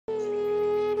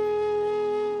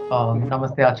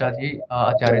Namaste,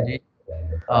 Acharya ji.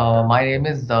 My name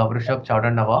is Vrishab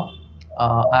Chowdhury.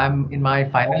 I'm in my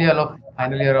final year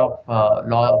of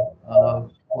law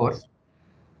course,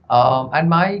 and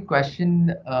my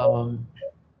question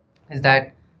is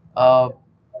that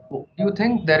do you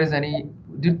think there is any?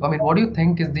 What do you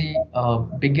think is the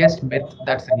biggest myth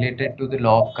that's related to the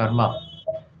law of karma,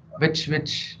 which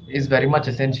is very much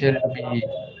essential to be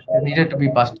is needed to be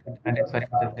busted, and it's very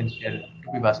much essential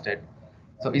to be busted.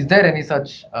 So, is there any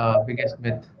such biggest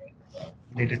myth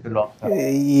related to law of karma?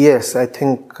 Yes, I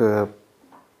think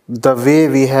the way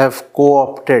we have co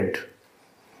opted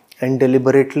and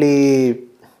deliberately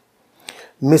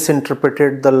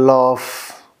misinterpreted the law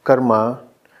of karma,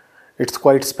 it's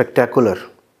quite spectacular.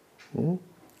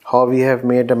 How we have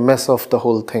made a mess of the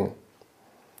whole thing.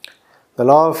 The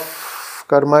law of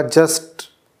karma just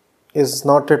is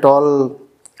not at all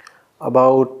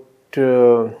about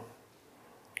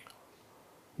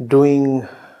doing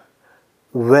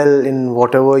well in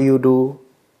whatever you do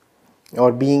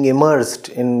or being immersed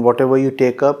in whatever you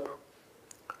take up,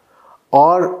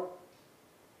 or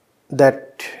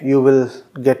that you will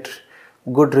get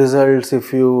good results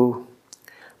if you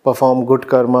perform good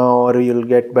karma, or you'll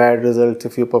get bad results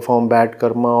if you perform bad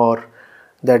karma, or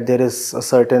that there is a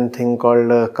certain thing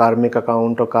called a karmic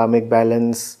account or karmic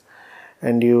balance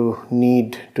and you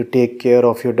need to take care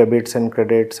of your debits and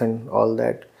credits and all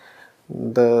that.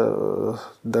 The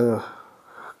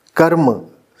karma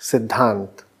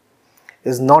siddhant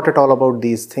is not at all about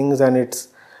these things, and it's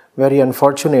very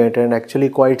unfortunate and actually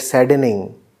quite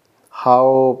saddening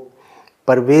how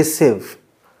pervasive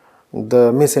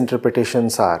the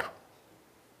misinterpretations are.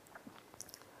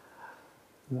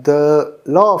 The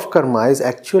law of karma is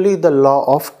actually the law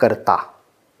of karta.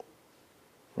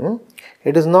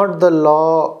 It is not the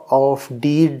law of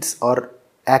deeds or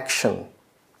action.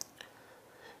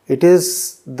 It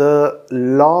is the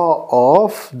law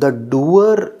of the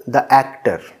doer, the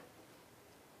actor.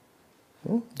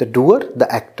 The doer,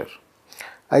 the actor.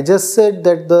 I just said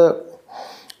that the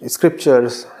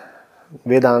scriptures,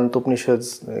 Vedanta,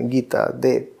 Upanishads, Gita,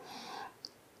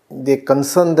 they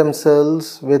concern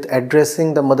themselves with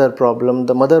addressing the mother problem.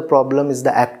 The mother problem is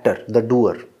the actor, the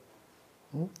doer.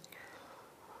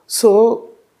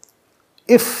 So,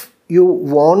 if you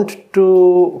want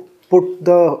to put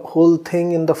the whole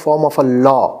thing in the form of a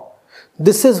law,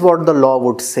 this is what the law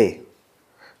would say.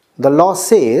 The law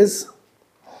says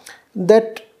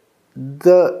that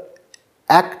the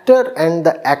actor and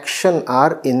the action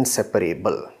are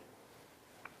inseparable.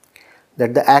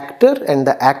 That the actor and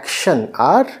the action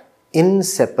are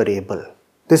inseparable.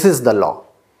 This is the law.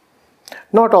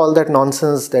 Not all that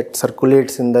nonsense that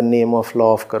circulates in the name of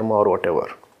law of karma or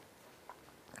whatever.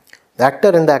 The actor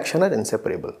and the action are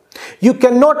inseparable. You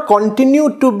cannot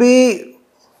continue to be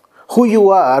who you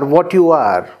are, what you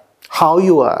are, how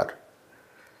you are,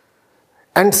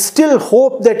 and still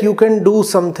hope that you can do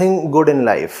something good in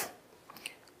life.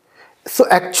 So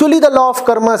actually the law of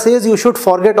karma says you should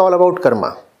forget all about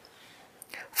karma.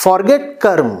 Forget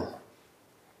karma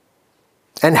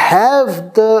and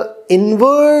have the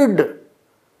inward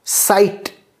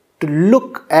sight to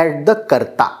look at the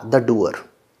karta, the doer.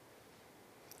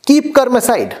 Keep karma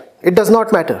aside. It does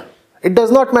not matter. It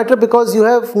does not matter because you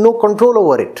have no control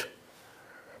over it.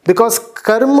 Because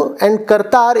karma and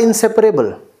karta are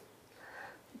inseparable.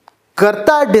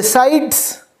 Karta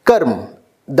decides karma.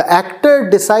 The actor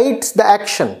decides the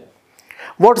action.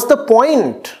 What's the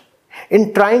point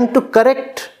in trying to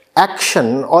correct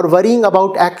action or worrying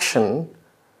about action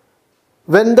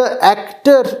when the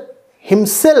actor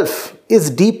himself is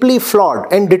deeply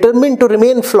flawed and determined to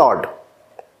remain flawed?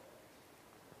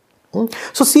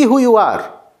 So see who you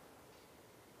are.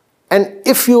 And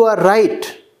if you are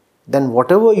right, then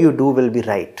whatever you do will be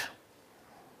right.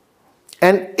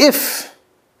 And if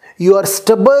you are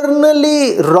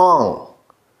stubbornly wrong,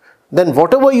 then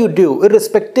whatever you do,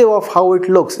 irrespective of how it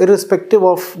looks, irrespective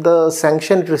of the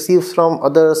sanction it receives from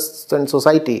others and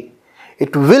society,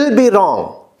 it will be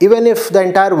wrong, even if the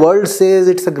entire world says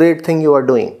it's a great thing you are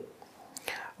doing.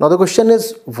 Now the question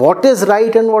is, what is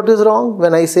right and what is wrong?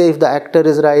 When I say if the actor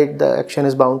is right, the action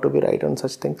is bound to be right and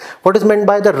such things. What is meant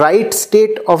by the right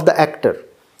state of the actor?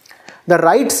 The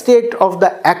right state of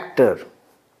the actor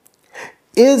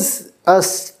is a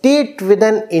state with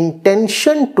an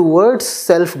intention towards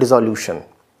self-dissolution.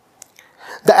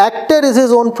 The actor is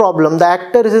his own problem. The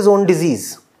actor is his own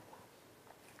disease.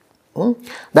 The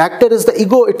actor is the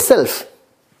ego itself.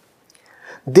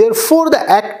 Therefore, the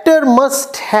actor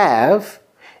must have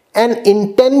an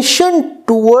intention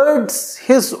towards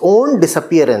his own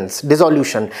disappearance,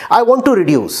 dissolution. I want to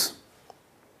reduce.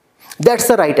 That's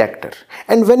the right actor.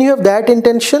 And when you have that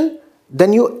intention,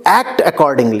 then you act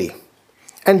accordingly.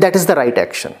 And that is the right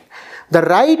action. The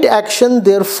right action,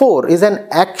 therefore, is an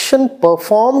action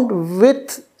performed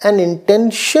with an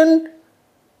intention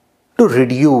to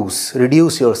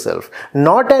reduce yourself.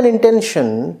 Not an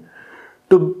intention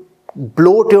to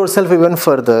bloat yourself even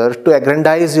further, to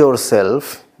aggrandize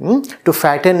yourself, to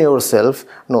fatten yourself.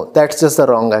 No, that's just the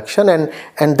wrong action,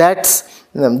 and that's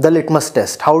the litmus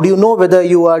test. How do you know whether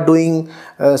you are doing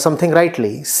something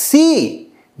rightly?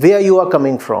 See where you are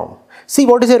coming from. See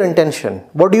what is your intention.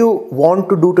 What do you want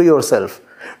to do to yourself?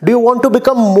 Do you want to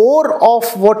become more of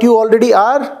what you already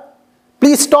are?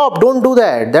 Please stop, don't do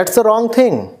that. That's the wrong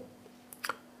thing.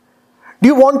 Do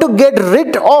you want to get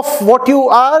rid of what you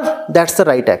are? That's the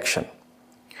right action.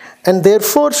 And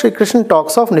therefore, Sri Krishna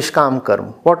talks of Nishkam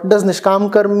Karma. What does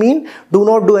Nishkam Karma mean? Do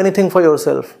not do anything for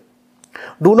yourself.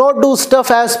 Do not do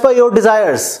stuff as per your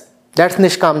desires. That's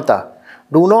Nishkamta.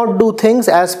 Do not do things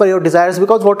as per your desires,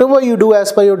 because whatever you do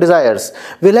as per your desires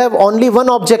will have only one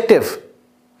objective: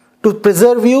 to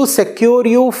preserve you, secure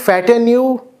you, fatten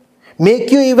you,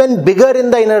 make you even bigger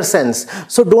in the inner sense.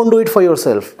 So don't do it for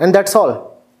yourself. And that's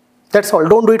all. That's all.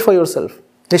 Don't do it for yourself.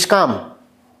 Nishkam.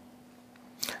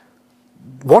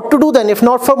 What to do then? If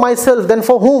not for myself, then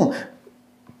for whom?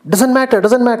 Doesn't matter.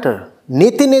 Doesn't matter.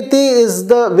 Neti neti is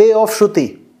the way of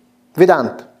Shruti,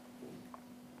 Vedanta.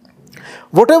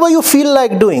 Whatever you feel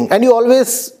like doing, and you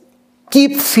always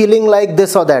keep feeling like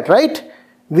this or that, right?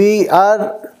 We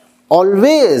are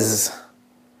always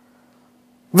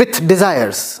with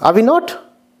desires, are we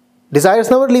not?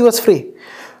 Desires never leave us free.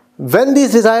 When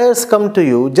these desires come to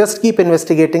you, just keep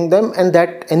investigating them, and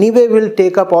that anyway will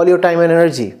take up all your time and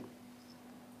energy.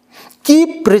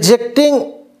 Keep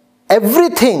rejecting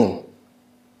everything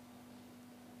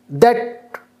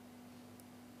that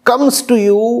comes to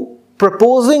you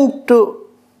proposing to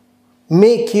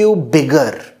make you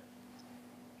bigger.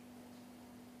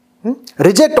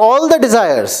 Reject all the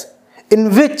desires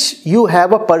in which you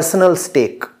have a personal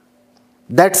stake.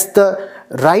 That's the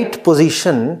right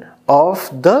position of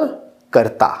the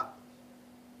karta.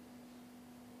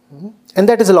 And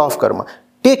that is the law of karma.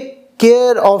 Take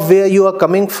care of where you are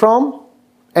coming from,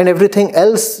 and everything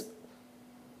else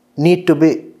need to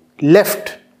be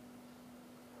left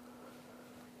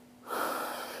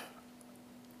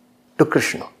to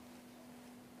Krishna.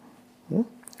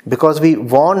 Because we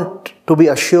want to be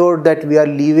assured that we are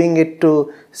leaving it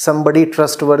to somebody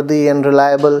trustworthy and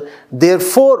reliable.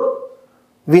 Therefore,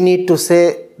 we need to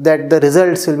say that the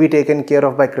results will be taken care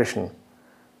of by Krishna.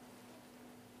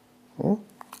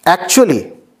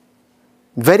 Actually,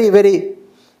 very, very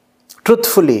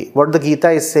truthfully, what the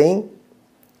Gita is saying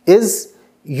is,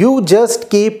 you just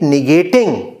keep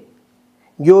negating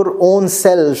your own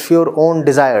self, your own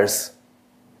desires.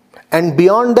 And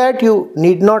beyond that, you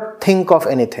need not think of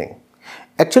anything.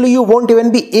 Actually, you won't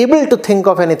even be able to think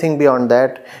of anything beyond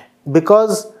that,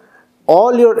 because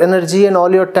all your energy and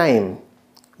all your time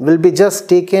will be just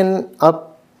taken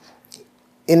up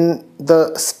in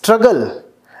the struggle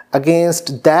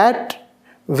against that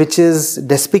which is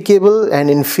despicable and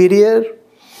inferior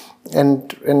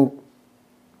and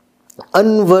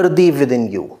unworthy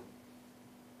within you.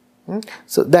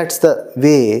 So that's the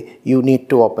way you need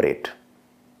to operate.